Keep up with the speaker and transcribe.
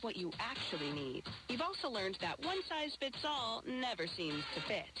what you actually need. You've also learned that one size fits all never seems to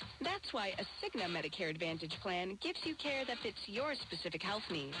fit. That's why a Cigna Medicare Advantage plan gives you care that fits your specific health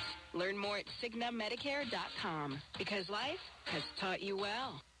needs. Learn more at CignaMedicare.com, because life has taught you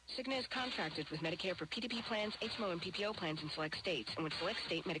well. Cigna is contracted with Medicare for PDP plans, HMO, and PPO plans in select states and with select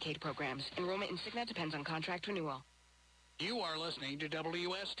state Medicaid programs. Enrollment in Cigna depends on contract renewal. You are listening to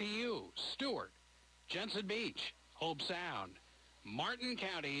WSTU, Stewart, Jensen Beach, Hope Sound, Martin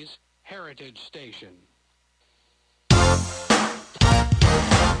County's Heritage Station.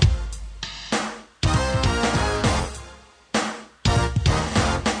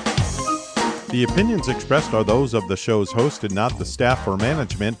 The opinions expressed are those of the show's host and not the staff or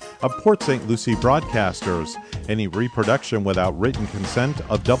management of Port St. Lucie Broadcasters. Any reproduction without written consent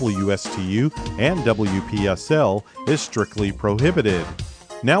of WSTU and WPSL is strictly prohibited.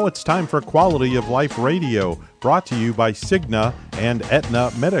 Now it's time for Quality of Life Radio, brought to you by Cigna and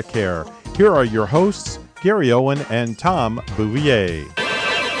Aetna Medicare. Here are your hosts, Gary Owen and Tom Bouvier.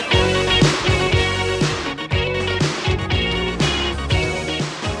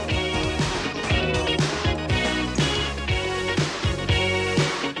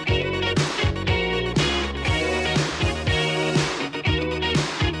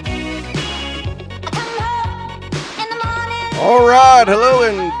 All right, hello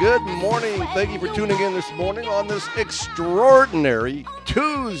and good morning. Thank you for tuning in this morning on this extraordinary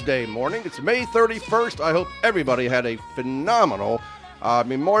Tuesday morning. It's May 31st. I hope everybody had a phenomenal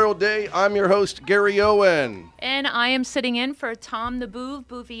Memorial Day. I'm your host, Gary Owen. And I am sitting in for Tom the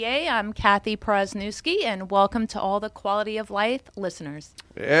Bouvier. I'm Kathy Prasnewski, and welcome to all the Quality of Life listeners.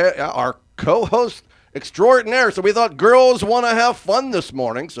 Yeah, our co-host extraordinaire. So we thought girls want to have fun this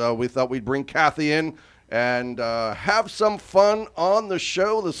morning, so we thought we'd bring Kathy in and have some fun on the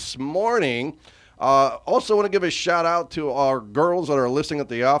show this morning. Also want to give a shout out to our girls that are listening at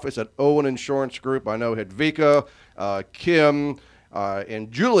the office at Owen Insurance Group. I know Hedvika, Kim,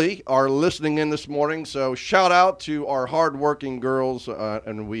 and Julie are listening in this morning. So shout out to our hardworking girls,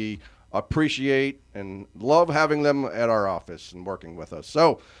 and we appreciate and love having them at our office and working with us.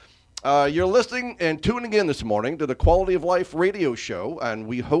 So you're listening and tuning in this morning to the Quality of Life radio show, and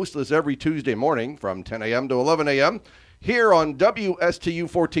we host this every Tuesday morning from 10 a.m. to 11 a.m. here on WSTU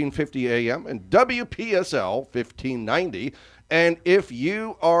 1450 a.m. and WPSL 1590. And if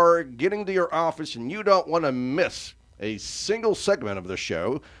you are getting to your office and you don't want to miss a single segment of the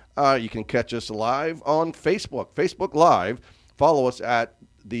show, you can catch us live on Facebook Live. Follow us at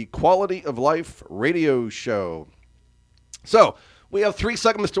the Quality of Life radio show. So, we have three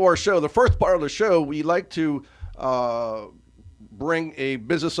segments to our show. The first part of the show, we like to bring a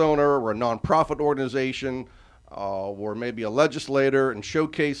business owner or a nonprofit organization or maybe a legislator and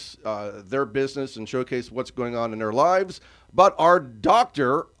showcase their business and showcase what's going on in their lives. But our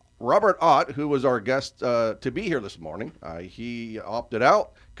doctor, Robert Ott, who was our guest to be here this morning, he opted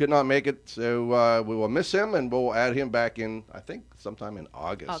out, could not make it, so we will miss him and we'll add him back in, I think, sometime in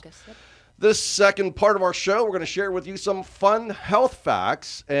August. Yep. This second part of our show, we're going to share with you some fun health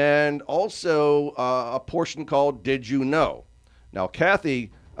facts and also a portion called Did You Know? Now,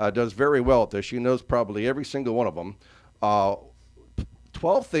 Kathy does very well at this. She knows probably every single one of them.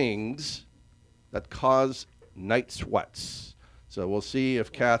 12 things that cause night sweats. So we'll see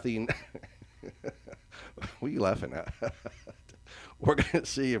if Kathy... What are you laughing at? We're going to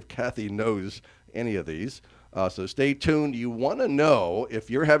see if Kathy knows any of these. So stay tuned. You want to know if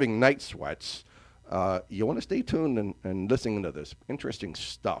you're having night sweats. You want to stay tuned and listening to this interesting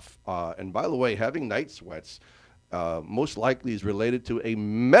stuff. And by the way, having night sweats most likely is related to a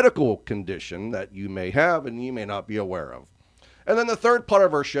medical condition that you may have and you may not be aware of. And then the third part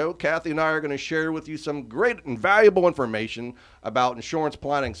of our show, Kathy and I are going to share with you some great and valuable information about insurance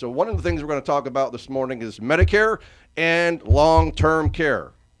planning. So one of the things we're going to talk about this morning is Medicare and long-term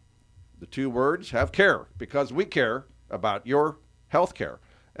care. The two words have care because we care about your health care.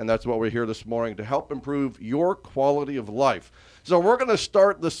 And that's what we're here this morning to help improve your quality of life. So we're going to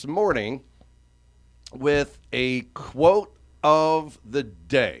start this morning with a quote of the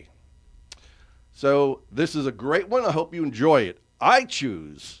day. So this is a great one. I hope you enjoy it. I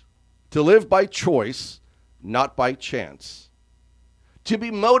choose to live by choice, not by chance. To be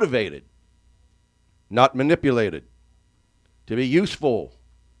motivated, not manipulated. To be useful,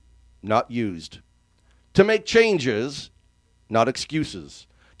 not used. To make changes, not excuses.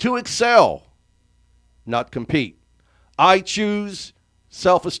 To excel, not compete. I choose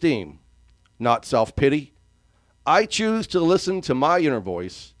self-esteem, not self-pity. I choose to listen to my inner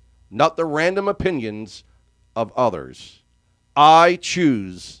voice, not the random opinions of others. I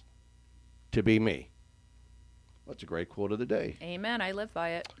choose to be me. That's a great quote of the day. Amen. I live by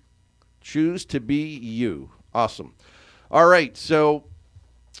it. Choose to be you. Awesome. All right, so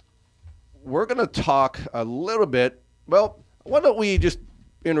we're going to talk a little bit. Well, why don't we just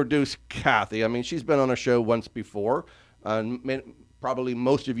introduce Kathy? I mean, she's been on a show once before. Probably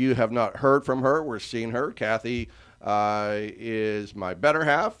most of you have not heard from her. We're seeing her. Kathy is my better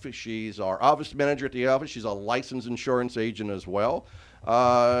half. She's our office manager at the office. She's a licensed insurance agent as well.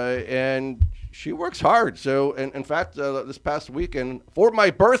 And she works hard. So, in fact, this past weekend, for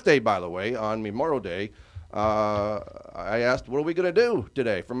my birthday, by the way, on Memorial Day, I asked, what are we going to do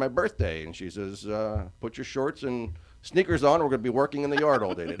today for my birthday? And she says, put your shorts and sneakers on. We're going to be working in the yard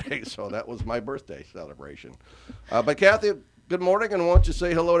all day today. So that was my birthday celebration. But Kathy, good morning, and why don't you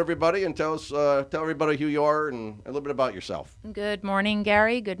say hello to everybody and tell everybody who you are and a little bit about yourself. Good morning,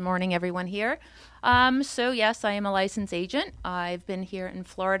 Gary. Good morning, everyone here. So yes, I am a licensed agent. I've been here in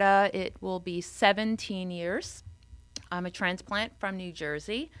Florida. It will be 17 years. I'm a transplant from New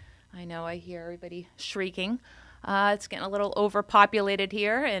Jersey. I know I hear everybody shrieking. It's getting a little overpopulated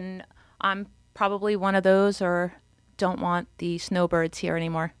here, and I'm probably one of those or don't want the snowbirds here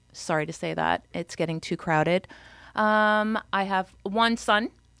anymore. Sorry to say that. It's getting too crowded. I have one son.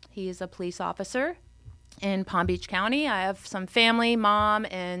 He is a police officer in Palm Beach County. I have some family, mom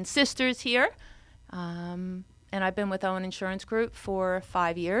and sisters here. And I've been with Owen Insurance Group for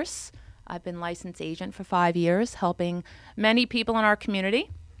 5 years. I've been licensed agent for 5 years, helping many people in our community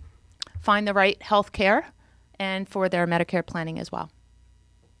find the right health care and for their Medicare planning as well.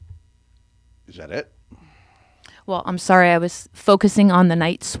 Is that it? Well, I'm sorry, I was focusing on the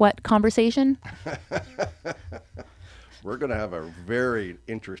night sweat conversation. We're going to have a very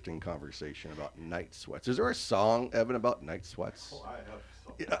interesting conversation about night sweats. Is there a song, Evan, about night sweats? Oh, I have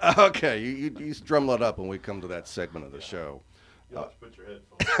something. Yeah, okay, you drum that up when we come to that segment of the show. You'll have to put your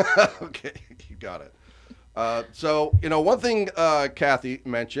headphones on. Okay, you got it. So, one thing Kathy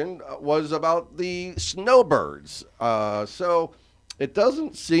mentioned was about the snowbirds. So it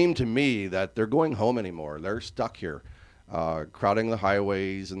doesn't seem to me that they're going home anymore. They're stuck here, crowding the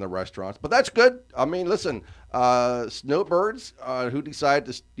highways and the restaurants. But that's good. I mean, listen, snowbirds who decide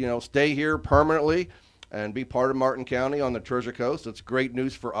to, stay here permanently and be part of Martin County on the Treasure Coast, it's great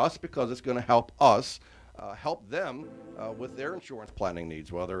news for us because it's going to help us help them with their insurance planning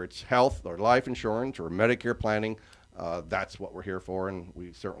needs, whether it's health or life insurance or Medicare planning. That's what we're here for, and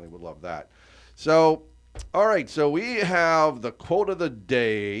we certainly would love that. So, all right, so we have the quote of the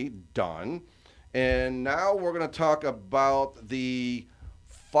day done, and now we're going to talk about the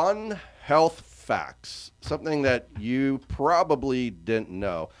fun health facts, something that you probably didn't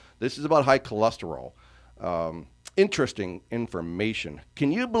know. This is about high cholesterol. Interesting information.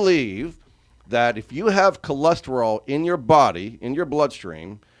 Can you believe that if you have cholesterol in your body, in your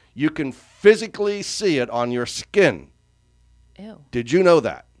bloodstream, you can physically see it on your skin? Ew. Did you know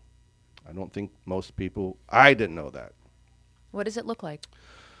that? I don't think most people, I didn't know that. What does it look like?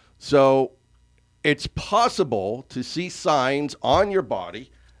 So it's possible to see signs on your body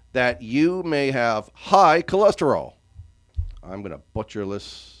that you may have high cholesterol. I'm going to butcher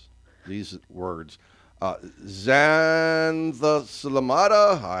these words.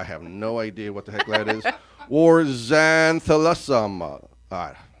 Xantholamata, I have no idea what the heck that is, or xanthelasma,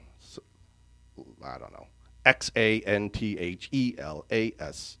 I don't know,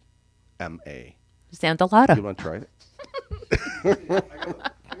 Xanthelesma. Xanthalata. You want to try it? I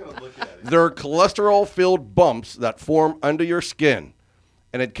gotta look at it. They're cholesterol-filled bumps that form under your skin,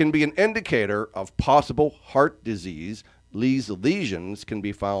 and it can be an indicator of possible heart disease. These lesions can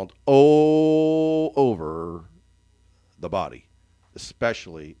be found all over the body,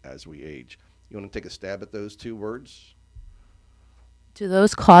 especially as we age. You want to take a stab at those two words? Do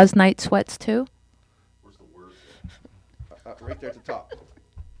those cause night sweats too? Where's the word? Right there at the top.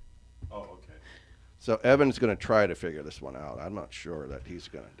 Oh, okay. So Evan's going to try to figure this one out. I'm not sure that he's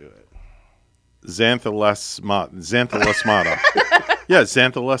going to do it. Xanthelesmata. Yeah,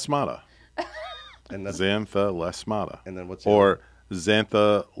 xanthelesmata. And then, Xanthelesmata. and then what's the Or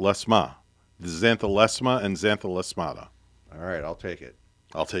xanthelesma. Xanthelesma and xanthelesmata. All right, I'll take it.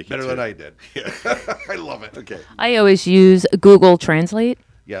 I'll take Better it than too. I did. I love it. Okay. I always use Google Translate.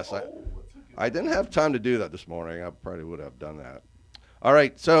 Yes, I didn't have time to do that this morning. I probably would have done that. All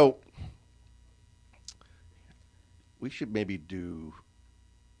right, so we should maybe do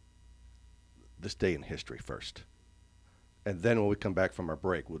this day in history first. And then when we come back from our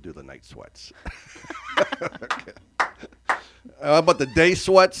break, we'll do the night sweats. Okay. How about the day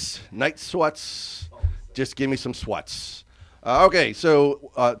sweats, night sweats? Just give me some sweats. Okay,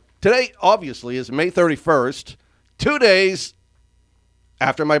 so today, obviously, is May 31st, 2 days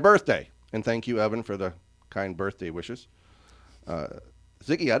after my birthday. And thank you, Evan, for the kind birthday wishes.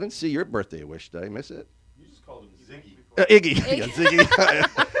 Ziggy, I didn't see your birthday wish. Did I miss it? You just called him Ziggy. Iggy. Yeah, Ziggy.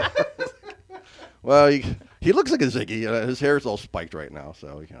 Well, he looks like a Ziggy. His hair's all spiked right now,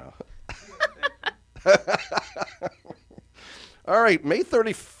 so, you know. All right, May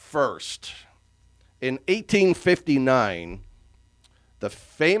 31st. In 1859, the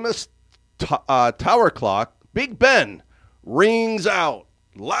famous tower clock, Big Ben, rings out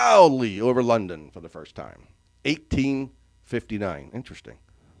loudly over London for the first time. 1859. Interesting.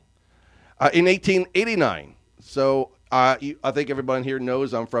 In 1889, so I think everybody here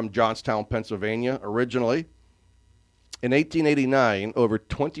knows I'm from Johnstown, Pennsylvania, originally. In 1889, over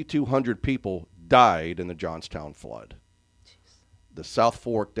 2,200 people died in the Johnstown flood. The South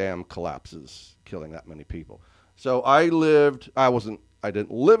Fork Dam collapses, killing that many people. So I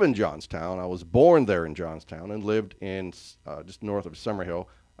didn't live in Johnstown. I was born there in Johnstown and lived in just north of Summerhill,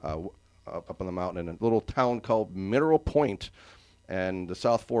 up on the mountain in a little town called Mineral Point. And the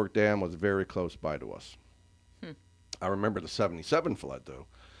South Fork Dam was very close by to us. I remember the 77 flood, though.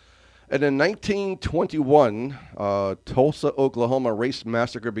 And in 1921, Tulsa, Oklahoma race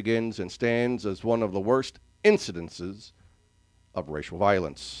massacre begins and stands as one of the worst incidences of racial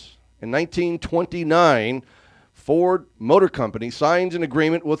violence. In 1929, Ford Motor Company signs an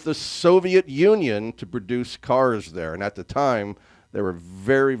agreement with the Soviet Union to produce cars there. And at the time, there were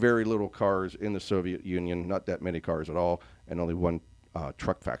very, very little cars in the Soviet Union, not that many cars at all, and only one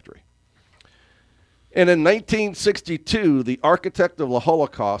truck factory. And in 1962, the architect of the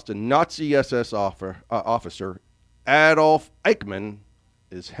Holocaust and Nazi SS officer Adolf Eichmann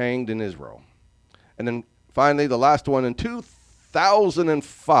is hanged in Israel. And then finally, the last one in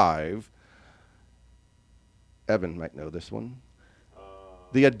 2005, Evan might know this one.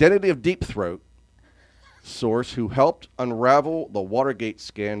 The identity of Deep Throat source who helped unravel the Watergate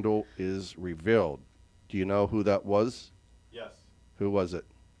scandal is revealed. Do you know who that was? Yes. Who was it?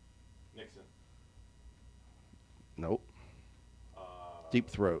 Nixon. Nope. Deep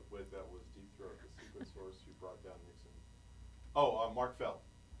Throat. That was Deep Throat, the secret source who brought down Nixon. Oh, Mark Felt.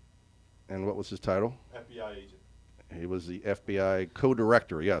 And what was his title? FBI agent. He was the FBI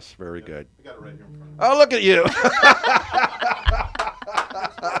co-director. Yes, very good. I got it right here in front of me. Oh, look at you.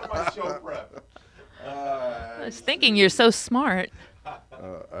 My show prep. I was thinking you're so smart.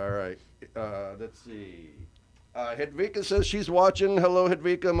 All right. Let's see. Hedvika says she's watching. Hello,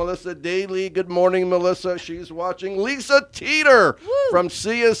 Hedvika. Melissa Daly. Good morning, Melissa. She's watching. Lisa Teeter from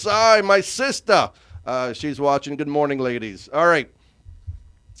CSI, my sister. She's watching. Good morning, ladies. All right.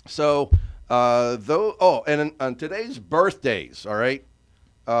 So, and on today's birthdays, all right,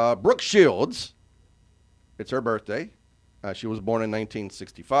 Brooke Shields, it's her birthday. She was born in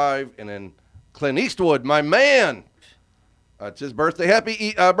 1965. And then Clint Eastwood, my man, it's his birthday.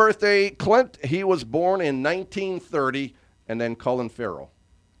 Happy birthday, Clint. He was born in 1930. And then Colin Farrell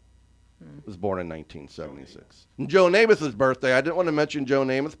was born in 1976. And Joe Namath's birthday, I didn't want to mention Joe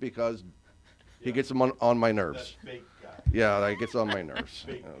Namath because he gets him on my nerves. That fake guy. Yeah, that gets on my nerves.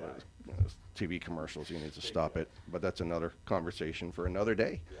 Fake guy. Those TV commercials, he needs to stop it. But that's another conversation for another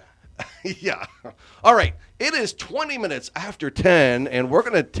day. Yeah. All right. It is 20 minutes after 10, and we're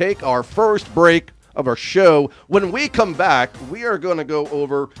going to take our first break of our show. When we come back, we are going to go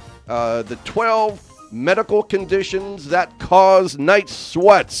over the 12 medical conditions that cause night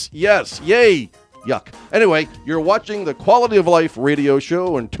sweats. Yes. Yay. Yuck. Anyway, you're watching the Quality of Life radio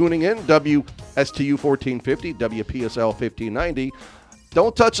show and tuning in, WSTU 1450, WPSL 1590.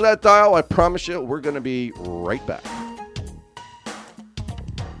 Don't touch that dial. I promise you, we're going to be right back.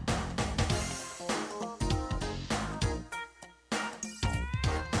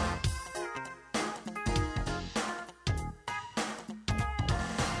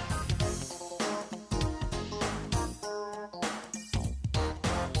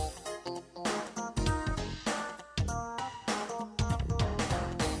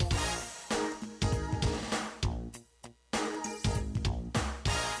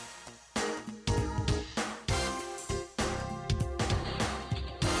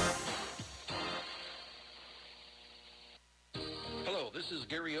 This is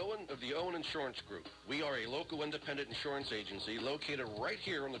Gary Owen of the Owen Insurance Group. We are a local independent insurance agency located right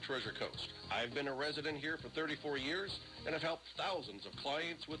here on the Treasure Coast. I've been a resident here for 34 years and have helped thousands of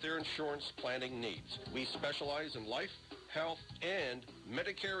clients with their insurance planning needs. We specialize in life, health, and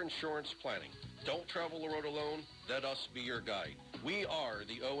Medicare insurance planning. Don't travel the road alone. Let us be your guide. We are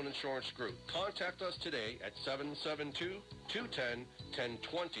the Owen Insurance Group. Contact us today at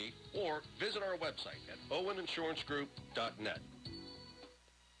 772-210-1020 or visit our website at oweninsurancegroup.net.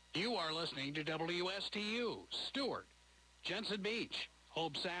 You are listening to WSTU, Stewart, Jensen Beach,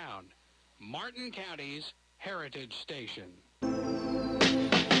 Hope Sound, Martin County's Heritage Station.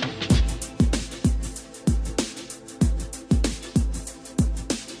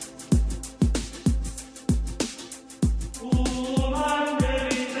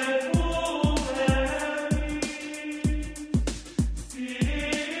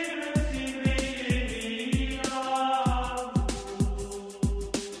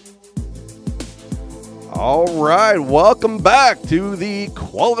 All right, welcome back to the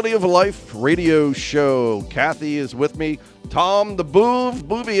Quality of Life radio show. Kathy is with me. Tom the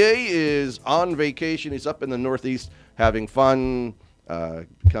Bouvier is on vacation. He's up in the Northeast having fun,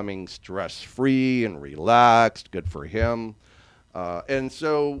 becoming stress-free and relaxed. Good for him. And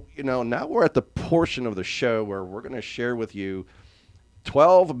so, now we're at the portion of the show where we're going to share with you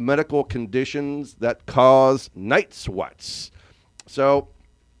 12 medical conditions that cause night sweats. So,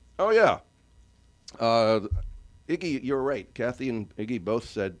 Iggy, you're right. Kathy and Iggy both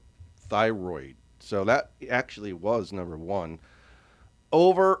said thyroid. So that actually was number one.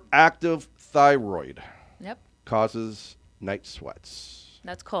 Overactive thyroid causes night sweats.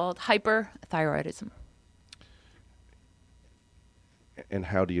 That's called hyperthyroidism. And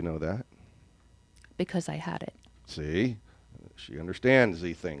how do you know that? Because I had it. See? She understands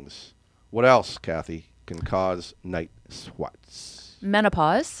these things. What else, Kathy, can cause night sweats?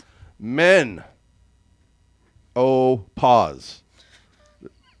 Menopause. Men. Oh, pause.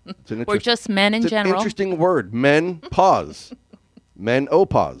 Or just men in general. It's an interesting word. Men, pause. Men, oh,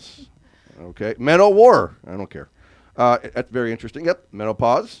 pause. Okay. Men, oh, war. I don't care. That's very interesting. Yep.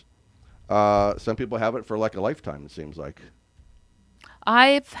 Menopause. Some people have it for like a lifetime, it seems like.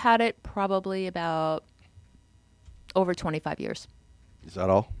 I've had it probably about over 25 years. Is that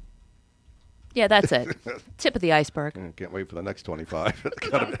all? Yeah, that's it. Tip of the iceberg. I can't wait for the next 25.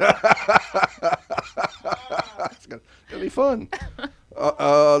 It's going to be fun.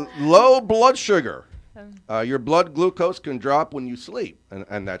 Low blood sugar. Your blood glucose can drop when you sleep,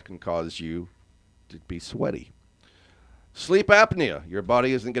 and that can cause you to be sweaty. Sleep apnea. Your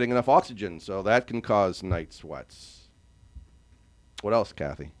body isn't getting enough oxygen, so that can cause night sweats. What else,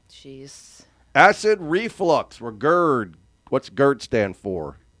 Kathy? Jeez. Acid reflux, or GERD. What's GERD stand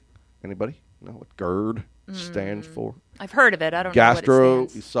for? Anybody know what GERD stands for? I've heard of it. I don't know what it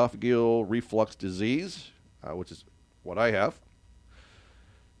stands. Gastroesophageal reflux disease, which is what I have.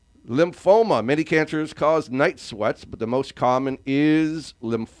 Lymphoma. Many cancers cause night sweats, but the most common is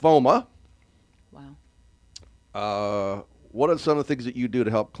lymphoma. Wow. What are some of the things that you do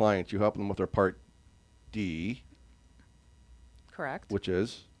to help clients? You help them with their Part D. Correct. Which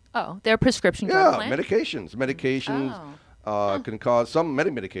is? Oh, their prescription drug plan? Medications. Medications can cause, many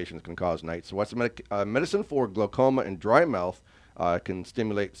medications can cause night sweats. Medicine for glaucoma and dry mouth can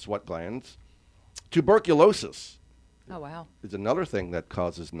stimulate sweat glands. Tuberculosis. Oh, wow. Is another thing that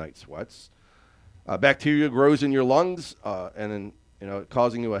causes night sweats. Bacteria grows in your lungs and then,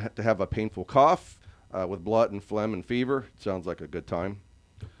 causing you to have a painful cough with blood and phlegm and fever. It sounds like a good time.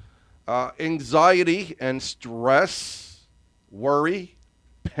 Anxiety and stress, worry,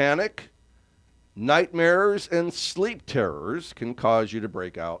 panic, nightmares, and sleep terrors can cause you to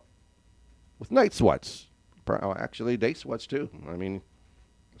break out with night sweats. Actually, day sweats too. I mean,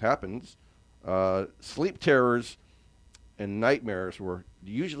 it happens. Sleep terrors and nightmares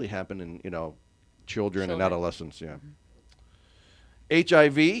usually happen in, children and adolescents. Yeah.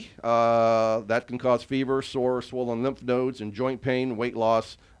 HIV, that can cause fever, sore, swollen lymph nodes, and joint pain, weight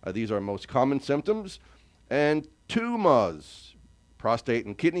loss. These are most common symptoms. And tumors, prostate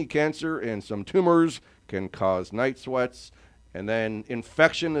and kidney cancer, and some tumors can cause night sweats. And then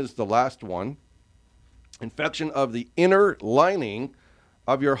infection is the last one. Infection of the inner lining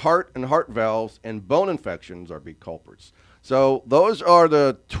of your heart and heart valves, and bone infections are big culprits. So those are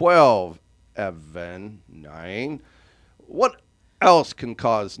the 12, Evan, 9. What else can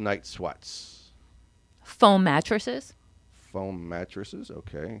cause night sweats? Foam mattresses. Foam mattresses,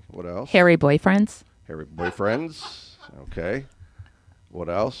 okay. What else? Hairy boyfriends. Hairy boyfriends, okay. What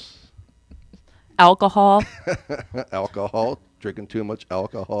else? Alcohol. Alcohol, drinking too much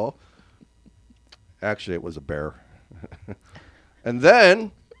alcohol. Actually, it was a bear. And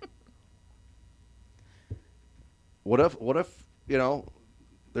then, what if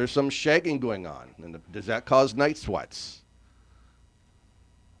there's some shagging going on, and does that cause night sweats?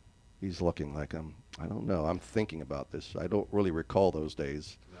 He's looking like I don't know. I'm thinking about this. I don't really recall those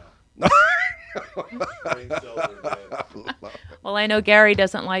days. No. Well, I know Gary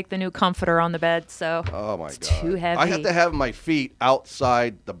doesn't like the new comforter on the bed, so it's too heavy. I have to have my feet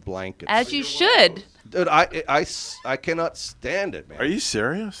outside the blankets. As you should. Dude, I cannot stand it, man. Are you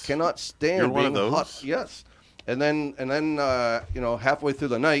serious? Cannot stand You're being one of those? hot. Yes. And then halfway through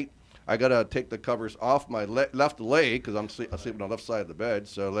the night, I got to take the covers off my left leg because I'm sleeping on the left side of the bed.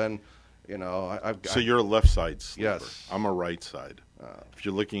 So then, I've got... So you're a left side sleeper. Yes. I'm a right side. If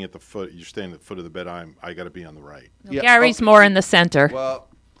you're looking at the foot, you're staying at the foot of the bed, I got to be on the right. Yeah. Gary's more in the center. Well,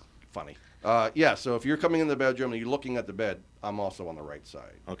 funny. So if you're coming in the bedroom and you're looking at the bed, I'm also on the right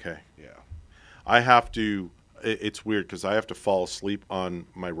side. Okay. Yeah. I have to, it's weird because I have to fall asleep on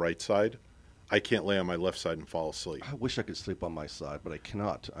my right side. I can't lay on my left side and fall asleep. I wish I could sleep on my side, but I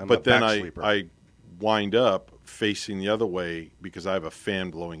cannot. I'm But a then back sleeper. I wind up facing the other way because I have a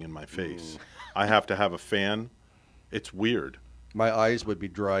fan blowing in my face. I have to have a fan. It's weird. My eyes would be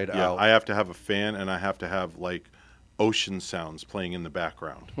dried out. I have to have a fan, and I have to have, like, ocean sounds playing in the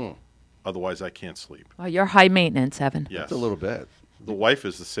background. Otherwise, I can't sleep. Oh, you're high maintenance, Evan. Yes. Just a little bit. The wife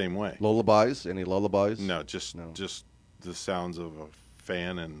is the same way. Lullabies? Any lullabies? No, just the sounds of a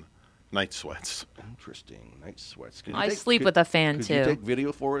fan and night sweats. Interesting. Night sweats. I sleep with a fan, could too. you take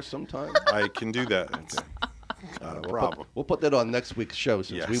video for us sometime? I can do that. Not a problem. We'll put that on next week's show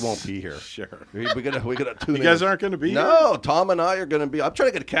since we won't be here. Sure. We gotta tune in. You guys aren't going to be here? No, Tom and I are going to be. I'm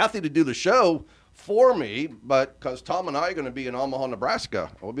trying to get Kathy to do the show for me, but because Tom and I are going to be in Omaha,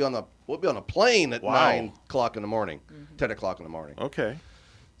 Nebraska, we'll be on a plane at 9 o'clock in the morning, 10 o'clock in the morning. Okay.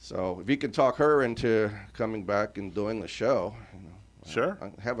 So if you can talk her into coming back and doing the show, Sure.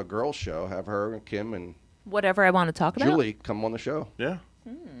 have a girls show, have her and Kim and Whatever I want to talk about. Julie come on the show. Yeah.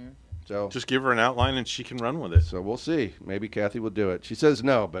 So Just give her an outline and she can run with it. So we'll see. Maybe Kathy will do it. She says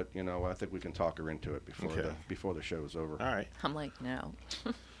no, but I think we can talk her into it before the show is over. All right. I'm like, no.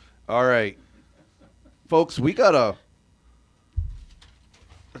 All right, folks, we got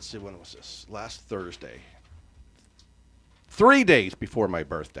let's see, when was this? Last Thursday. 3 days before my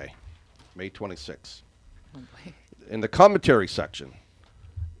birthday, May 26th. In the commentary section,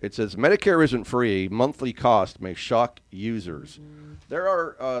 it says, Medicare isn't free. Monthly cost may shock users. There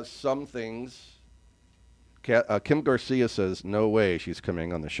are some things. Kim Garcia says, no way she's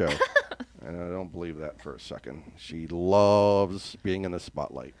coming on the show. And I don't believe that for a second. She loves being in the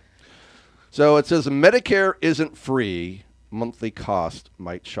spotlight. So it says, Medicare isn't free. Monthly cost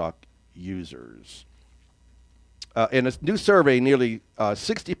might shock users. In a new survey, nearly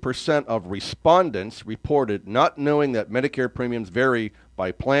 60% of respondents reported not knowing that Medicare premiums vary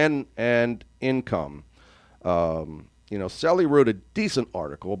by plan and income. Sally wrote a decent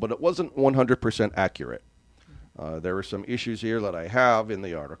article, but it wasn't 100% accurate. There are some issues here that I have in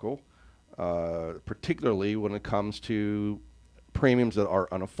the article, particularly when it comes to premiums that are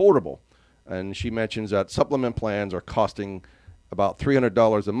unaffordable. And she mentions that supplement plans are costing about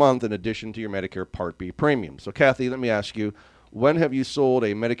 $300 a month in addition to your Medicare Part B premium. So, Kathy, let me ask you, when have you sold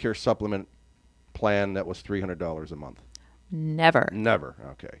a Medicare supplement plan that was $300 a month? Never. Never.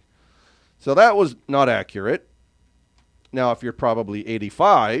 Okay. So that was not accurate. Now, if you're probably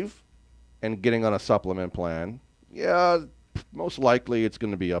 85 and getting on a supplement plan, most likely it's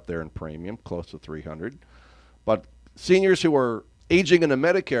going to be up there in premium, close to $300. But seniors who are aging into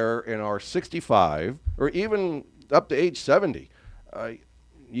Medicare and are 65 or even up to age 70,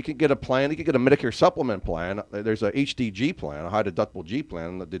 you can get a plan. You can get a Medicare supplement plan. There's a HDG plan, a high deductible G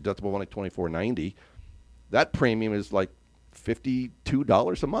plan. The deductible only $24.90. That premium is like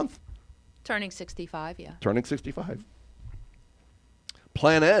 $52 a month. Turning 65, yeah. Turning 65.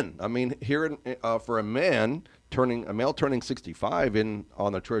 Plan N. I mean, here for a male turning 65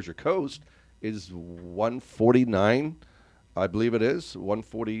 on the Treasure Coast is $149. I believe it is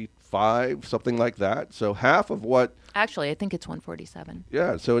 $145, something like that. So half of what. Actually, I think it's $147.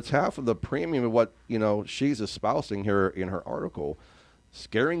 Yeah, so it's half of the premium of what she's espousing here in her article,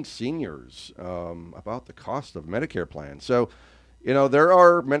 scaring seniors about the cost of Medicare plans. So, there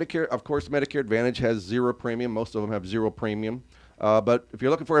are Medicare. Of course, Medicare Advantage has zero premium. Most of them have zero premium. But if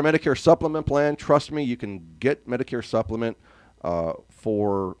you're looking for a Medicare supplement plan, trust me, you can get Medicare supplement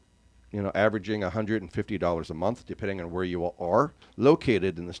for averaging $150 a month, depending on where you are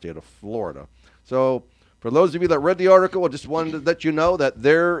located in the state of Florida. So for those of you that read the article, I just wanted to let you know that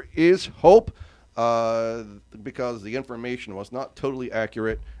there is hope because the information was not totally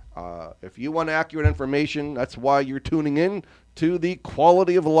accurate. If you want accurate information, that's why you're tuning in to the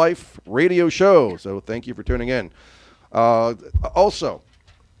Quality of Life radio show. So thank you for tuning in. Also,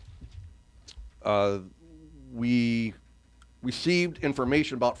 we received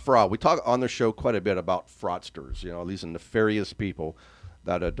information about fraud. We talk on the show quite a bit about fraudsters, these nefarious people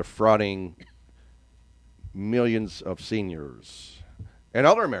that are defrauding millions of seniors and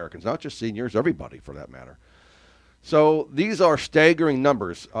other Americans, not just seniors, everybody for that matter. So these are staggering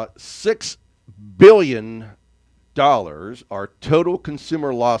numbers. $6 billion are total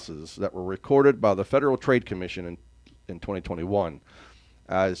consumer losses that were recorded by the Federal Trade Commission in 2021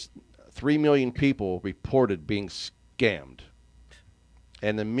 as 3 million people reported being scammed.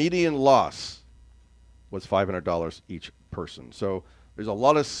 And the median loss was $500 each person. So there's a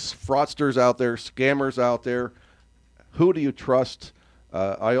lot of fraudsters out there, scammers out there. Who do you trust?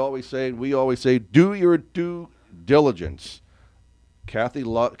 We always say, do your due diligence. Kathy,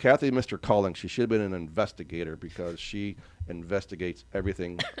 Mr. Collins, she should have been an investigator because she investigates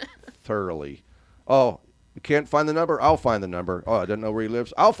everything thoroughly. Oh, you can't find the number? I'll find the number. Oh, I don't know where he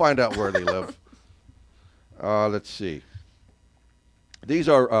lives. I'll find out where they live. Let's see. These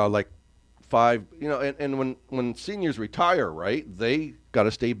are like 5, and when seniors retire, right, they got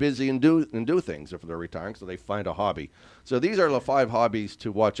to stay busy and do things if they're retiring, so they find a hobby. So these are the 5 hobbies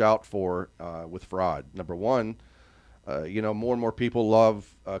to watch out for with fraud. Number 1, more and more people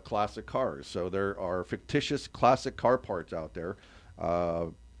love classic cars. So there are fictitious classic car parts out there.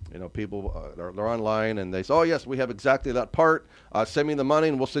 People, they're online and they say, oh, yes, we have exactly that part. Send me the money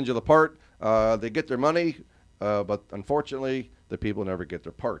and we'll send you the part. They get their money, but unfortunately, the people never get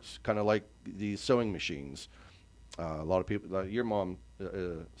their parts. Kind of like these sewing machines. A lot of people, your mom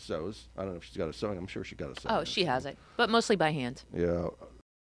sews. I don't know if she's got a sewing. I'm sure she got a sewing. Oh, she has it, but mostly by hand. Yeah.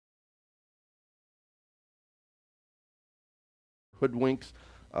 Hoodwinks.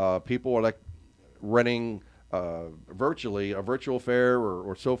 People are like renting virtually a virtual fair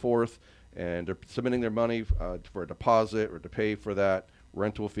or so forth, and they're submitting their money for a deposit or to pay for that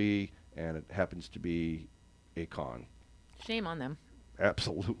rental fee, and it happens to be a con. Shame on them.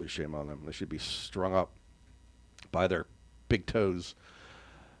 Absolutely shame on them. They should be strung up by their big toes.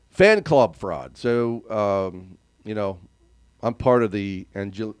 Fan club fraud. So, I'm part of the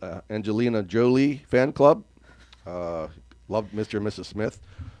Angelina Jolie fan club. Loved Mr. and Mrs. Smith.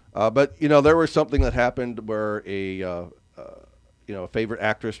 But, there was something that happened where a favorite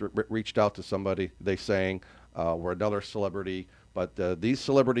actress reached out to somebody. They sang, were another celebrity. But these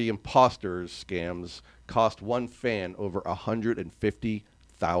celebrity imposters scams cost one fan over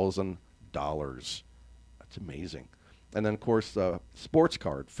 $150,000. That's amazing. And then, of course,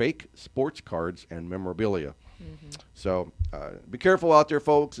 fake sports cards and memorabilia. Mm-hmm. So be careful out there,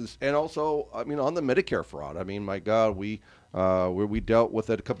 folks. And also, on the Medicare fraud. My God, we dealt with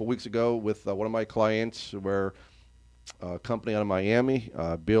it a couple weeks ago with one of my clients where a company out of Miami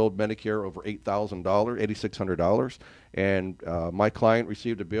billed Medicare over $8,000, $8,600. And my client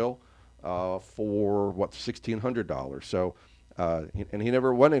received a bill for, $1,600. So, and he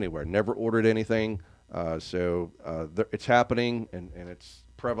never went anywhere, never ordered anything. It's happening and it's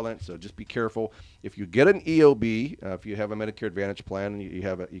prevalent. So just be careful. If you get an EOB, if you have a Medicare Advantage plan and you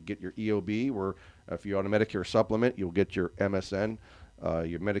get your EOB, or if you're on a Medicare supplement, you'll get your MSN,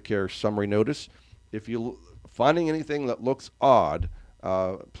 your Medicare summary notice. If you're finding anything that looks odd,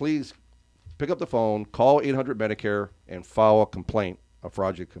 please pick up the phone, call 800 Medicare, and file a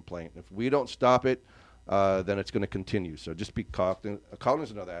fraudulent complaint. If we don't stop it, then it's going to continue. So just be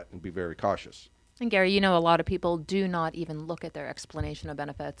cognizant of that and be very cautious. And Gary, a lot of people do not even look at their explanation of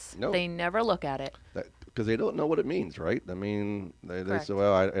benefits. No. They never look at it. Because they don't know what it means, right? They say,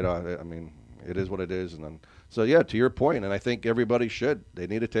 well, it is what it is. And then, so yeah, to your point, and I think everybody should. They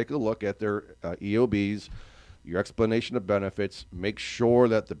need to take a look at their EOBs, your explanation of benefits, make sure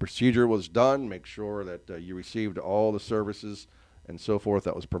that the procedure was done, make sure that you received all the services and so forth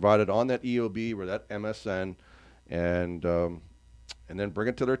that was provided on that EOB or that MSN, and then bring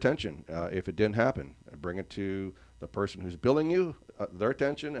it to their attention if it didn't happen. Bring it to the person who's billing you, their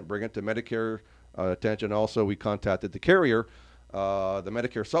attention, and bring it to Medicare attention. Also, we contacted the carrier, the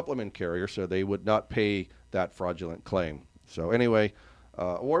Medicare supplement carrier, so they would not pay that fraudulent claim. So anyway,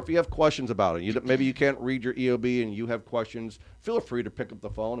 or if you have questions about it, maybe you can't read your EOB and you have questions, feel free to pick up the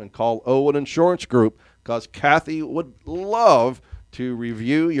phone and call Owen Insurance Group, because Kathy would love to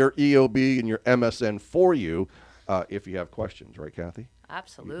review your EOB and your MSN for you if you have questions. Right, Kathy?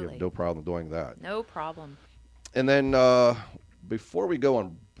 Absolutely. You have no problem doing that. No problem. And then before we go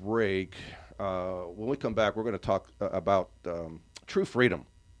on break, when we come back, we're going to talk about true freedom.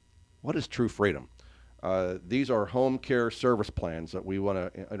 What is true freedom? These are home care service plans that we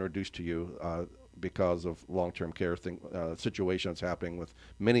want to introduce to you because of long-term care situation that's happening with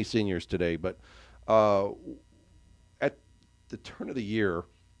many seniors today. But at the turn of the year,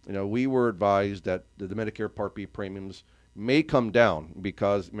 we were advised that the Medicare Part B premiums may come down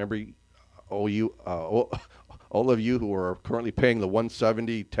because, remember, all of you who are currently paying the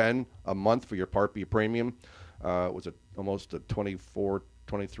 $170.10 a month for your Part B premium, was almost a $24,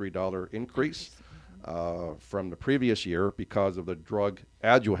 $23 increase from the previous year because of the drug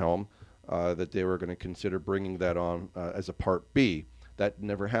Aduhelm that they were going to consider bringing that on as a Part B. That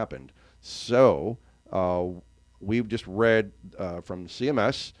never happened. So we've just read from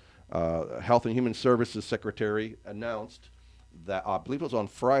CMS Health and Human Services Secretary announced that, I believe it was on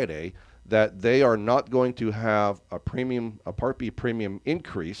Friday, that they are not going to have a Part B premium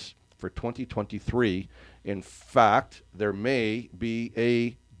increase for 2023. In fact, there may be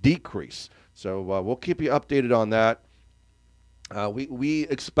a decrease. So we'll keep you updated on that. We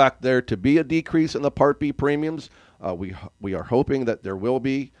expect there to be a decrease in the Part B premiums. We are hoping that there will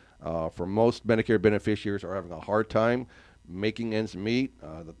be. For most Medicare beneficiaries are having a hard time making ends meet.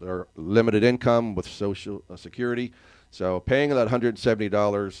 They're limited income with Social Security. So paying that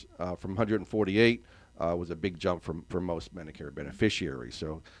 $170 from $148 was a big jump for most Medicare beneficiaries.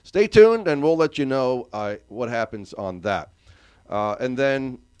 So stay tuned, and we'll let you know what happens on that. And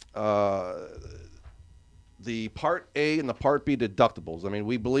then the Part A and the Part B deductibles. I mean,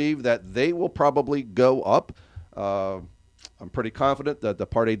 we believe that they will probably go up. I'm pretty confident that the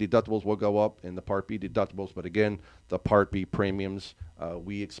Part A deductibles will go up and the Part B deductibles, but again, the Part B premiums,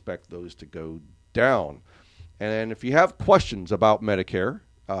 we expect those to go down. And if you have questions about Medicare,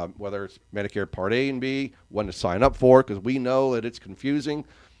 whether it's Medicare Part A and B, when to sign up for, because we know that it's confusing,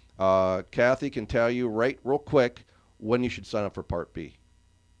 Kathy can tell you real quick when you should sign up for Part B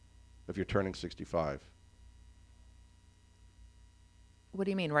if you're turning 65. What do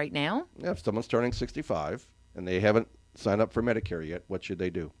you mean, right now? Yeah, if someone's turning 65 and they haven't signed up for Medicare yet, what should they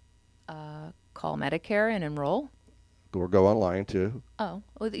do? Call Medicare and enroll. Or go online too. Oh,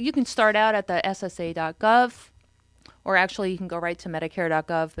 well, you can start out at the ssa.gov, or actually you can go right to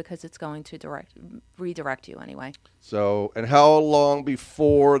medicare.gov because it's going to redirect you anyway. So, and how long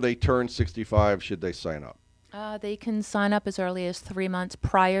before they turn 65 should they sign up? They can sign up as early as 3 months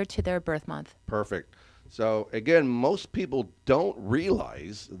prior to their birth month. Perfect. So again, most people don't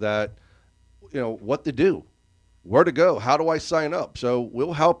realize that, what to do, where to go, how do I sign up? So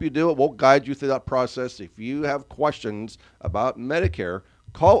we'll help you do it. We'll guide you through that process. If you have questions about Medicare,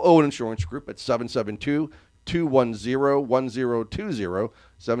 call Owen Insurance Group at 772-210-1020,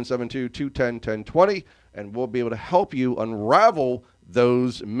 772-210-1020, and we'll be able to help you unravel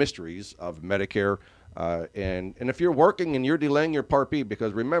those mysteries of Medicare. And if you're working and you're delaying your Part B,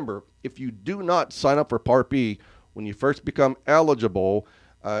 because remember, if you do not sign up for Part B when you first become eligible,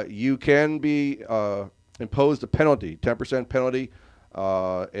 you can be imposed a penalty, 10% penalty,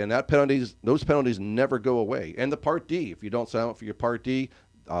 and those penalties never go away. And the Part D, if you don't sign up for your Part D,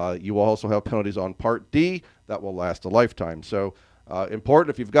 you will also have penalties on Part D that will last a lifetime. So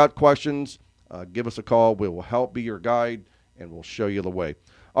important, if you've got questions, give us a call. We will help be your guide, and we'll show you the way.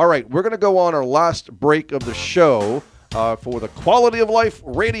 All right, we're going to go on our last break of the show for the Quality of Life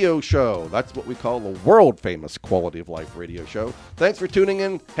radio show. That's what we call the world-famous Quality of Life radio show. Thanks for tuning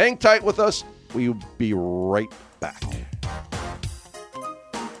in. Hang tight with us. We'll be right back.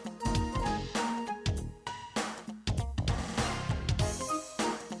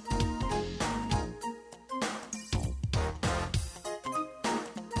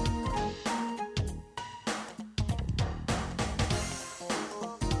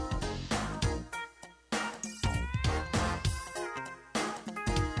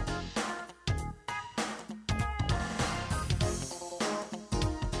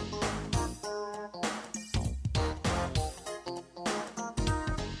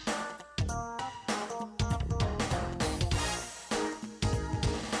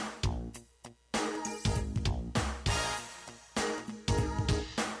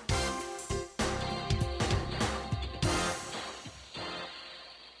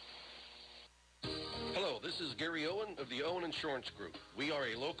 This is Gary Owen of the Owen Insurance Group. We are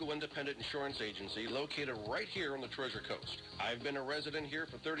a local independent insurance agency located right here on the Treasure Coast. I've been a resident here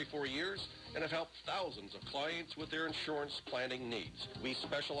for 34 years and have helped thousands of clients with their insurance planning needs. We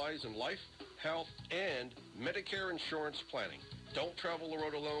specialize in life, health, and Medicare insurance planning. Don't travel the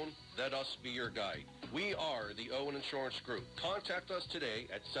road alone. Let us be your guide. We are the Owen Insurance Group. Contact us today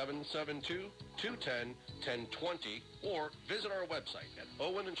at 772-210-1020 or visit our website at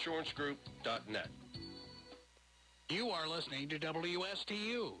oweninsurancegroup.net. You are listening to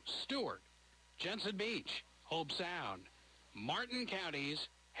WSTU, Stewart, Jensen Beach, Hope Sound, Martin County's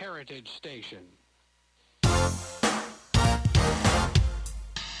Heritage Station.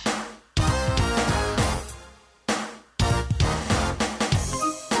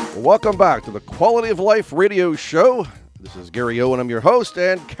 Welcome back to the Quality of Life radio show. This is Gary Owen, I'm your host,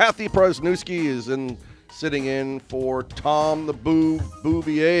 and Kathy Prosnewski is sitting in for Tom the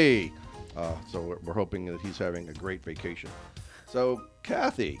Bouvier. So we're hoping that he's having a great vacation. So,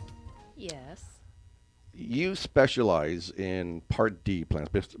 Kathy. Yes. You specialize in Part D plans.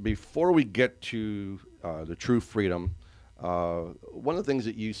 Before we get to the True Freedom, one of the things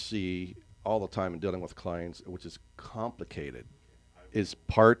that you see all the time in dealing with clients, which is complicated, is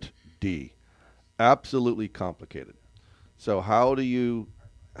Part D. Absolutely complicated. So how do you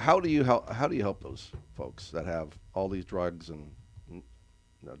help those folks that have all these drugs and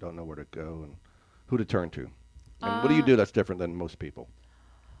don't know where to go and who to turn to? And what do you do that's different than most people?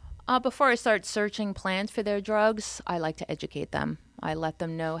 Before I start searching plans for their drugs, I like to educate them. I let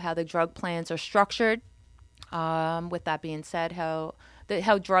them know how the drug plans are structured. With that being said, how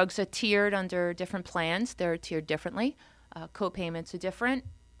drugs are tiered under different plans. They're tiered differently. Co-payments are different.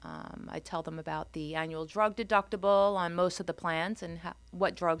 I tell them about the annual drug deductible on most of the plans and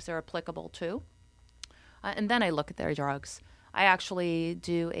what drugs are applicable to. And then I look at their drugs. I actually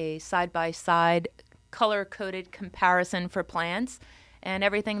do a side-by-side color-coded comparison for plans. And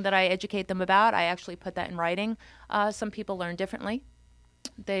everything that I educate them about, I actually put that in writing. Some people learn differently.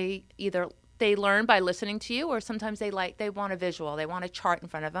 They learn by listening to you, or sometimes they want a visual. They want a chart in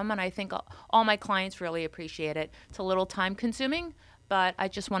front of them, and I think all my clients really appreciate it. It's a little time-consuming, but I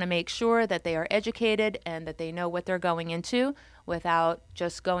just want to make sure that they are educated and that they know what they're going into without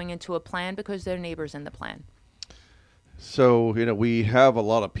just going into a plan because their neighbor's in the plan. So, we have a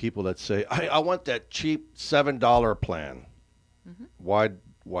lot of people that say, I want that cheap $7 plan. Mm-hmm.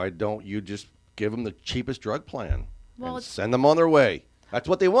 Why don't you just give them the cheapest drug plan and send them on their way? That's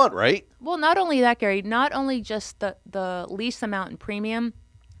what they want, right? Well, not only that, Gary, not only just the least amount in premium,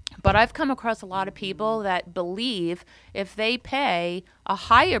 but I've come across a lot of people that believe if they pay a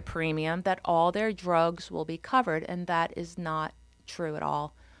higher premium that all their drugs will be covered, and that is not true at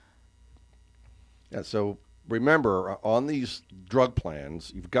all. Yeah, so remember, on these drug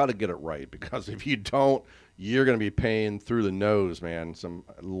plans, you've got to get it right, because if you don't, you're going to be paying through the nose, man, some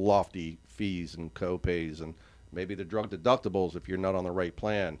lofty fees and co-pays and maybe the drug deductibles if you're not on the right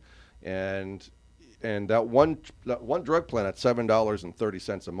plan. And that one drug plan at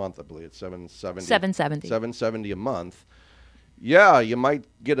 $7.30 a month, I believe it's $7.70 a month. Yeah, you might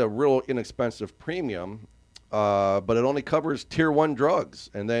get a real inexpensive premium, but it only covers tier 1 drugs.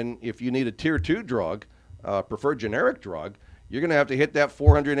 And then if you need a tier 2 drug, preferred generic drug, you're going to have to hit that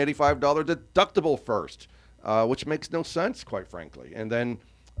 $485 deductible first. Which makes no sense, quite frankly. And then,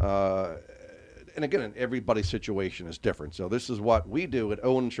 and again, everybody's situation is different. So this is what we do at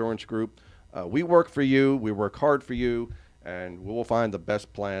Owen Insurance Group. We work for you, we work hard for you, and we will find the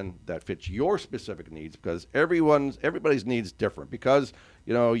best plan that fits your specific needs, because everybody's needs different. Because,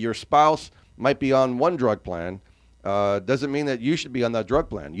 your spouse might be on one drug plan, doesn't mean that you should be on that drug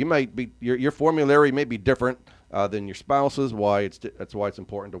plan. You might be, your formulary may be different than your spouse's. That's why it's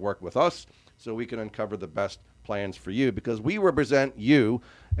important to work with us, so we can uncover the best plans for you, because we represent you,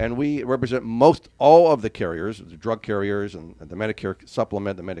 and we represent all of the carriers, the drug carriers and the Medicare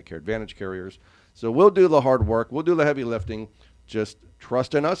supplement, the Medicare Advantage carriers. So we'll do the hard work. We'll do the heavy lifting. Just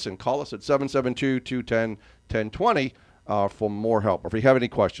trust in us and call us at 772-210-1020 for more help. Or if you have any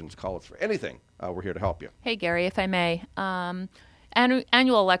questions, call us for anything. We're here to help you. Hey, Gary, if I may.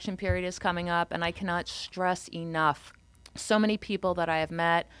 Annual election period is coming up, and I cannot stress enough. So many people that I have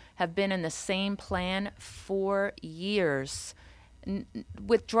met have been in the same plan for years,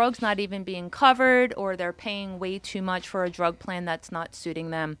 with drugs not even being covered, or they're paying way too much for a drug plan that's not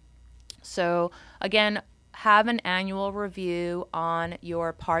suiting them. So again, have an annual review on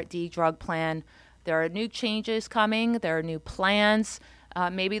your Part D drug plan. There are new changes coming. There are new plans.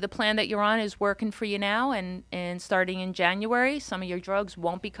 Maybe the plan that you're on is working for you now, and starting in January, some of your drugs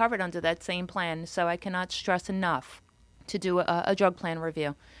won't be covered under that same plan. So I cannot stress enough to do a drug plan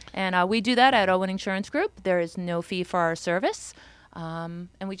review. And we do that at Owen Insurance Group. There is no fee for our service. And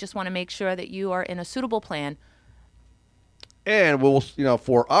we just want to make sure that you are in a suitable plan. And we'll,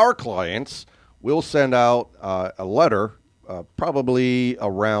 for our clients, we'll send out a letter probably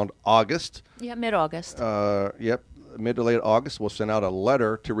around August. Yeah, mid-August. Yep, mid to late August. We'll send out a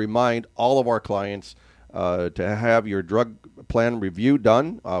letter to remind all of our clients to have your drug plan review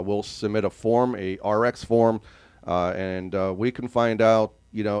done. We'll submit a form, a RX form, and we can find out,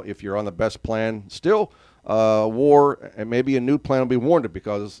 if you're on the best plan still, and maybe a new plan will be warranted,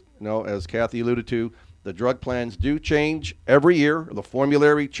 because, as Kathy alluded to, the drug plans do change every year. The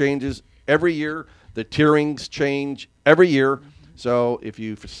formulary changes every year. The tierings change every year. So if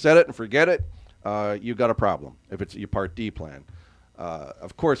you set it and forget it, you've got a problem if it's your Part D plan.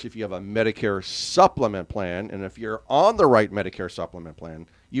 Of course, if you have a Medicare supplement plan, and if you're on the right Medicare supplement plan,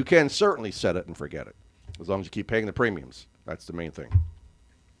 you can certainly set it and forget it, as long as you keep paying the premiums. That's the main thing.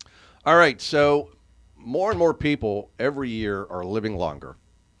 All right, so more and more people every year are living longer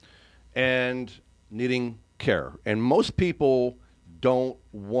and needing care. And most people don't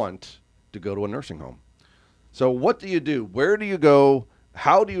want to go to a nursing home. So what do you do? Where do you go?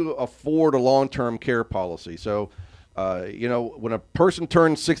 How do you afford a long-term care policy? So When a person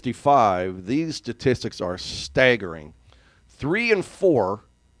turns 65, these statistics are staggering. 3 in 4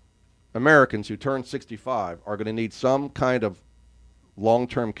 Americans who turn 65 are going to need some kind of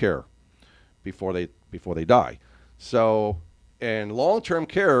long-term care before they die. So, and long-term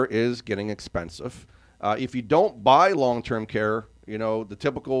care is getting expensive. If you don't buy long-term care, the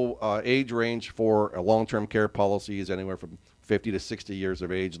typical age range for a long-term care policy is anywhere from 50 to 60 years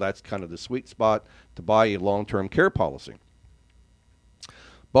of age. That's kind of the sweet spot to buy a long-term care policy.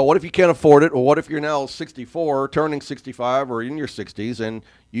 But what if you can't afford it? Or what if you're now 64, turning 65, or in your 60s, and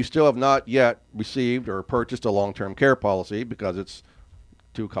you still have not yet received or purchased a long-term care policy because it's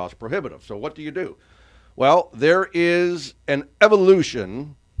too cost prohibitive? So what do you do? Well, there is an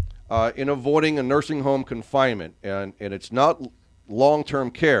evolution in avoiding a nursing home confinement, and it's not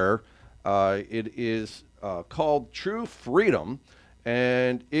long-term care. It is called True Freedom,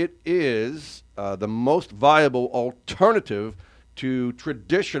 and it is the most viable alternative to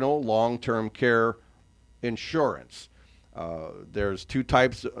traditional long-term care insurance. There's two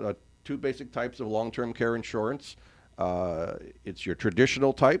basic types of long-term care insurance. It's your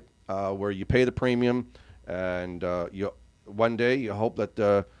traditional type, where you pay the premium, and one day you hope that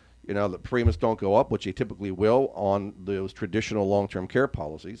the premiums don't go up, which they typically will on those traditional long-term care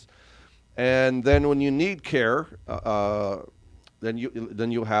policies. And then when you need care, then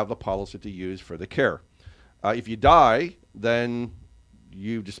you'll have the policy to use for the care. If you die, then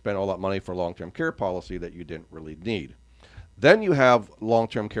you just spent all that money for a long-term care policy that you didn't really need. Then you have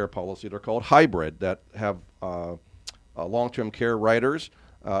long-term care policy. They're called hybrid, that have long-term care riders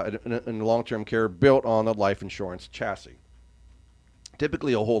and long-term care built on a life insurance chassis,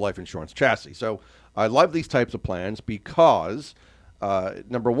 typically a whole life insurance chassis. So I love these types of plans because,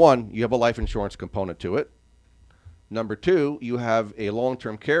 number one, you have a life insurance component to it. Number two, you have a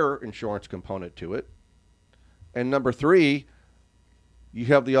long-term care insurance component to it. And number three, you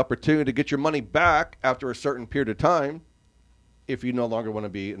have the opportunity to get your money back after a certain period of time if you no longer want to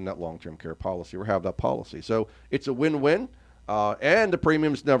be in that long-term care policy or have that policy. So it's a win-win, and the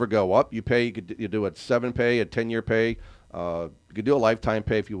premiums never go up. You do a 7-pay, a 10-year pay. You could do a lifetime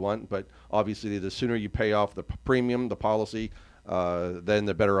pay if you want, but obviously the sooner you pay off the premium, the policy, then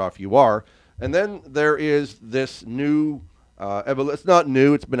the better off you are. And then there is this new, it's not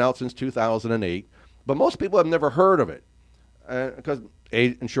new, it's been out since 2008, but most people have never heard of it because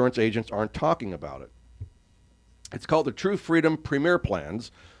insurance agents aren't talking about it. It's called the True Freedom Premier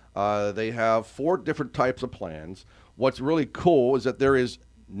Plans. They have 4 different types of plans. What's really cool is that there is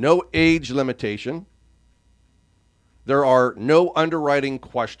no age limitation. There are no underwriting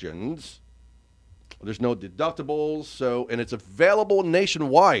questions. There's no deductibles. And it's available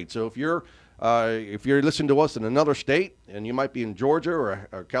nationwide. So if you're listening to us in another state, and you might be in Georgia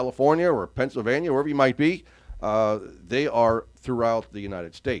or California or Pennsylvania, wherever you might be, they are throughout the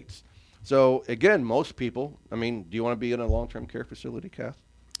United States. So again, most people, do you want to be in a long-term care facility, Kath?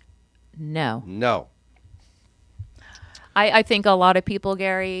 No. No. I think a lot of people,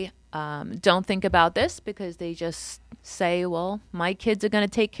 Gary, don't think about this because they just say, well, my kids are going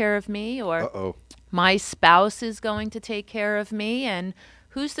to take care of me, or my spouse is going to take care of me, and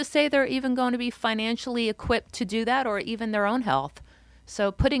who's to say they're even going to be financially equipped to do that, or even their own health?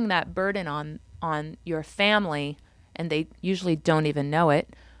 So putting that burden on your family, and they usually don't even know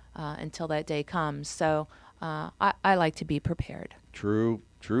it until that day comes. So I like to be prepared. True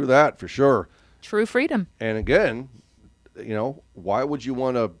that, for sure. True freedom. And again, why would you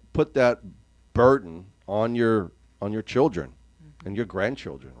want to put that burden on your children and your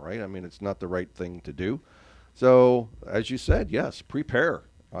grandchildren, right? It's not the right thing to do. So, as you said, yes, prepare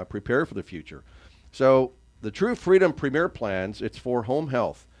for the future. So, the True Freedom Premier Plans, it's for home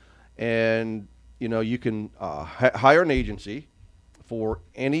health. And, you can hire an agency for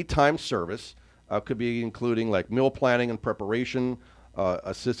any time service. Could be including like meal planning and preparation,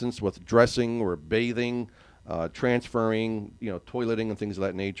 assistance with dressing or bathing, transferring, toileting and things of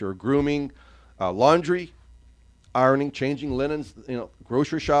that nature, grooming, laundry, ironing, changing linens,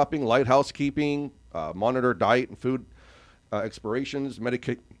 grocery shopping, light housekeeping, monitor diet and food expirations,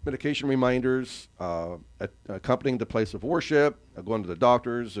 medication reminders, accompanying the place of worship, going to the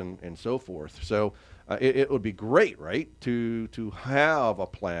doctors, and so forth. So it would be great, right, to have a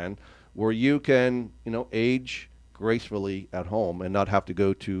plan where you can, age gracefully at home and not have to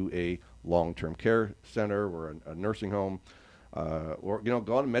go to a long-term care center or a nursing home, or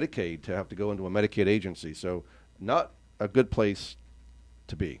go on Medicaid to have to go into a Medicaid agency. So not a good place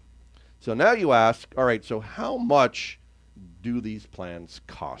to be. So now you ask, all right, so how much do these plans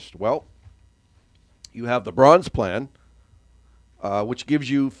cost? Well, you have the Bronze Plan, which gives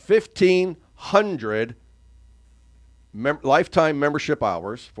you $1,500 lifetime membership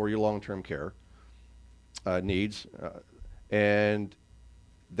hours for your long-term care needs, and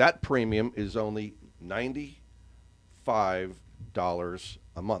that premium is only $95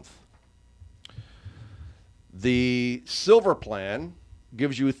 a month. The Silver plan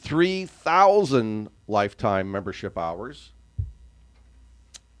gives you 3,000 lifetime membership hours,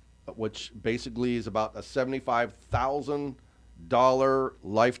 which basically is about a $75,000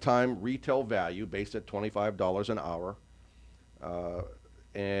 lifetime retail value based at $25 an hour.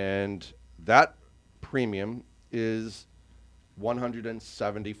 And that premium is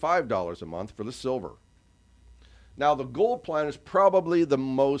 $175 a month for the Silver. Now, the Gold plan is probably the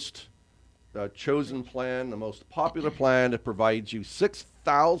most chosen plan, the most popular plan. It provides you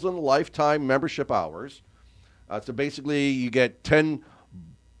 6,000 lifetime membership hours. So basically, you get 10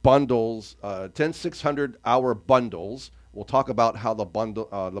 bundles, 10 600-hour bundles. We'll talk about how the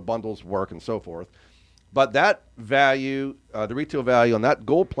bundles work and so forth. But that value, the retail value on that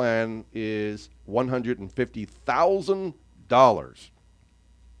Gold plan is $150,000. And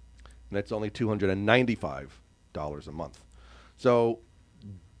that's only $295 a month. So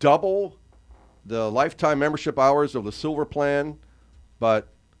double the lifetime membership hours of the Silver plan,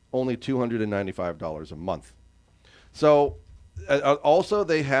 but only $295 a month. So also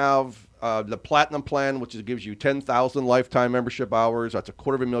they have the Platinum plan, which gives you 10,000 lifetime membership hours. That's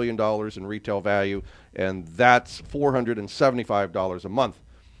 $250,000 in retail value, and that's $475 a month.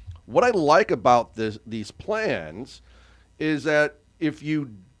 What I like about these plans is that if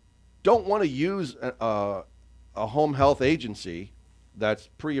you don't want to use a home health agency that's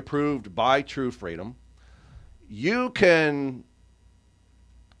pre-approved by True Freedom, you can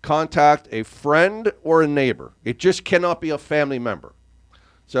contact a friend or a neighbor. It just cannot be a family member.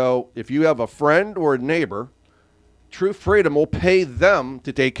 So if you have a friend or a neighbor, True Freedom will pay them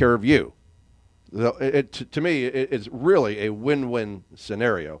to take care of you. To me, it's really a win-win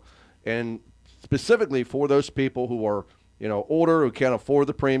scenario. And specifically for those people who are, older, who can't afford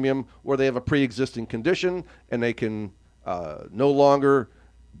the premium, or they have a pre-existing condition and they can no longer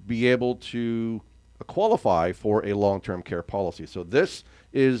be able to qualify for a long-term care policy. So this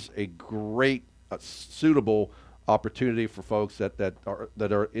is a great, suitable opportunity for folks that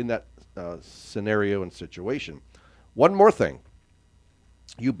are in that scenario and situation. One more thing: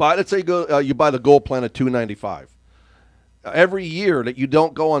 let's say you buy the Gold plan at $295. Every year that you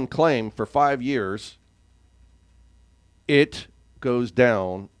don't go on claim for 5 years, it goes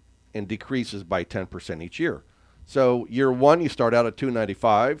down and decreases by 10% each year. So year one, you start out at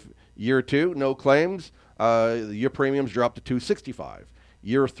 $295. Year two, no claims. Your premiums drop to $265.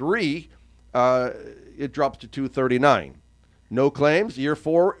 Year three, it drops to $239. No claims. Year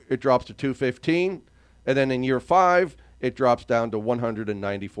four, it drops to $215. And then in year five, it drops down to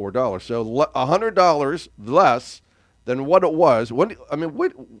 $194. So $100 less than what it was.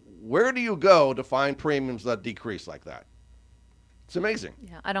 Where do you go to find premiums that decrease like that? It's amazing.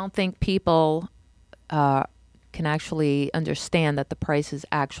 Yeah, I don't think people can actually understand that the prices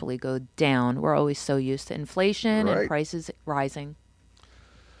actually go down. We're always so used to inflation and prices rising.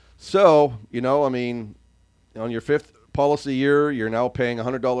 So, on your fifth policy year, you're now paying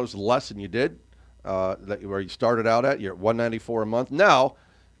 $100 less than you did, where you started out at. You're at $194 a month. Now,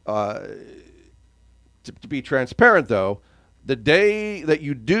 to be transparent, though, the day that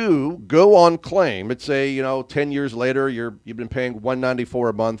you do go on claim, let's say, 10 years later, you've been paying $194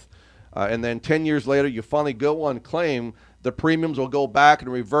 a month, and then 10 years later, you finally go on claim, the premiums will go back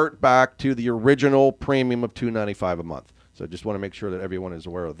and revert back to the original premium of $295 a month. So I just want to make sure that everyone is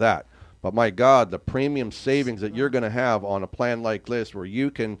aware of that. But my God, the premium savings that you're going to have on a plan like this, where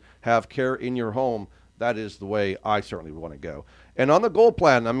you can have care in your home, that is the way I certainly want to go. And on the Gold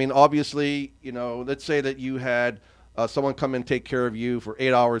plan, obviously, let's say that you had someone come and take care of you for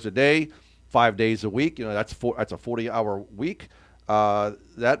 8 hours a day, 5 days a week. That's a 40-hour week.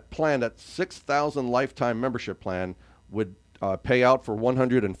 That plan, that 6,000 lifetime membership plan, would pay out for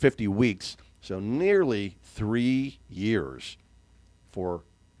 150 weeks, so nearly 3 years for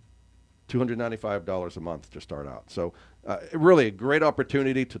 $295 a month to start out. So really a great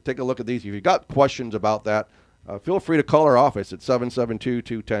opportunity to take a look at these. If you've got questions about that, feel free to call our office at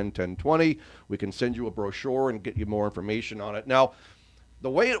 772-210-1020. We can send you a brochure and get you more information on it. Now,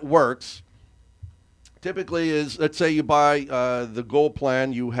 the way it works typically is, let's say you buy the Gold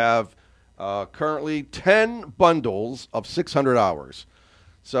plan, you have currently 10 bundles of 600 hours.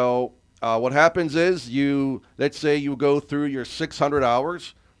 So what happens is let's say you go through your 600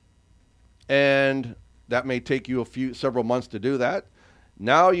 hours, and that may take you several months to do that.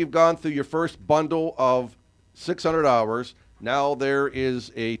 Now you've gone through your first bundle of 600 hours. Now there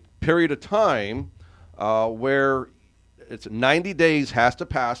is a period of time where it's 90 days has to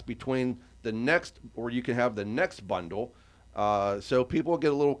pass between the next, or you can have the next bundle. So people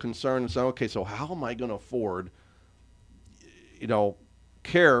get a little concerned and say, okay, so how am I going to afford,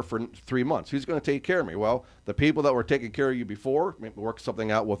 care for 3 months? Who's going to take care of me? Well, the people that were taking care of you before, maybe work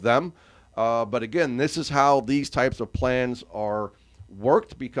something out with them. But again, this is how these types of plans are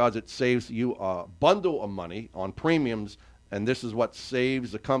worked, because it saves you a bundle of money on premiums, and this is what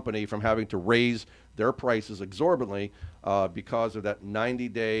saves the company from having to raise their prices exorbitantly because of that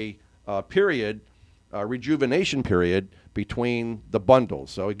 90-day period, rejuvenation period between the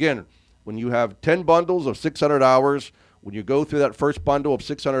bundles. So again, when you have 10 bundles of 600 hours, when you go through that first bundle of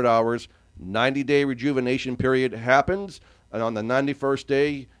 600 hours, 90-day rejuvenation period happens, and on the 91st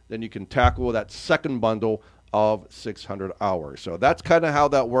day, then you can tackle that second bundle of 600 hours. So that's kind of how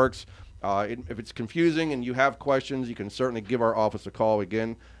that works. If it's confusing and you have questions, you can certainly give our office a call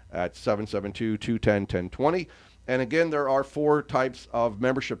again at 772-210-1020. And again, there are 4 types of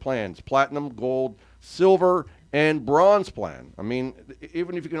membership plans: platinum, gold, silver, and bronze plan. I mean,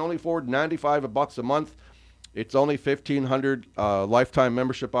 even if you can only afford $95 a month, it's only 1,500 lifetime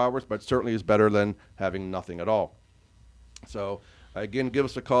membership hours, but certainly is better than having nothing at all. So again, give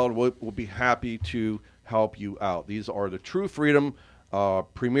us a call, and we'll be happy to help you out. These are the True Freedom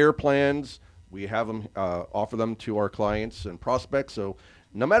Premier plans. We have them, offer them to our clients and prospects. So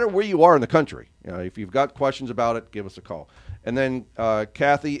no matter where you are in the country, if you've got questions about it, give us a call. And then,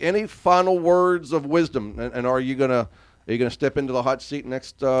 Kathy, any final words of wisdom? And are you gonna step into the hot seat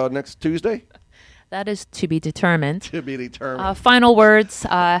next Tuesday? That is to be determined. To be determined. Final words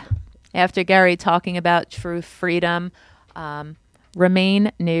after Gary talking about true freedom: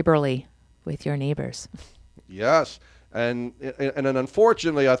 remain neighborly with your neighbors. Yes. And then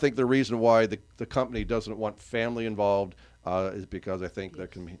unfortunately, I think the reason why the company doesn't want family involved is because I think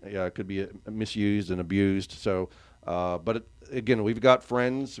that could be misused and abused. So, but again, we've got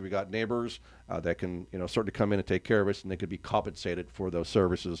friends, we've got neighbors that can certainly come in and take care of us, and they could be compensated for those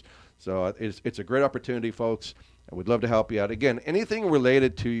services. So it's a great opportunity, folks, and we'd love to help you out. Again, anything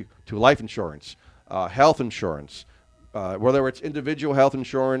related to life insurance, health insurance, whether it's individual health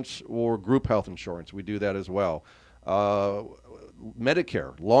insurance or group health insurance, we do that as well.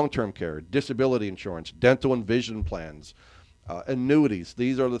 Medicare, long-term care, disability insurance, dental and vision plans, annuities.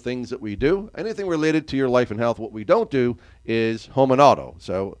 These are the things that we do. Anything related to your life and health. What we don't do is home and auto.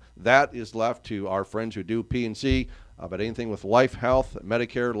 So that is left to our friends who do P&C. But anything with life, health,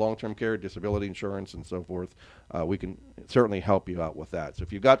 Medicare, long-term care, disability insurance, and so forth, we can certainly help you out with that. So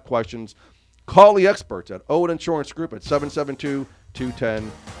if you've got questions, call the experts at Owen Insurance Group at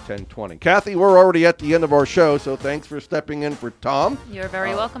 772-210-1020. Kathy, we're already at the end of our show, so thanks for stepping in for Tom. You're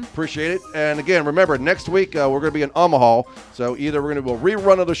very welcome. Appreciate it. And again, remember, next week we're going to be in Omaha, so either we're going to do a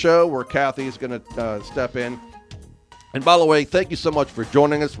rerun of the show where Kathy is going to step in. And by the way, thank you so much for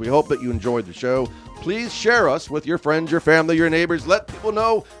joining us. We hope that you enjoyed the show. Please share us with your friends, your family, your neighbors. Let people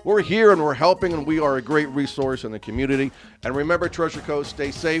know we're here and we're helping, and we are a great resource in the community. And remember, Treasure Coast,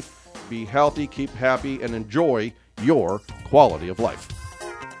 stay safe, be healthy, keep happy, and enjoy your quality of life.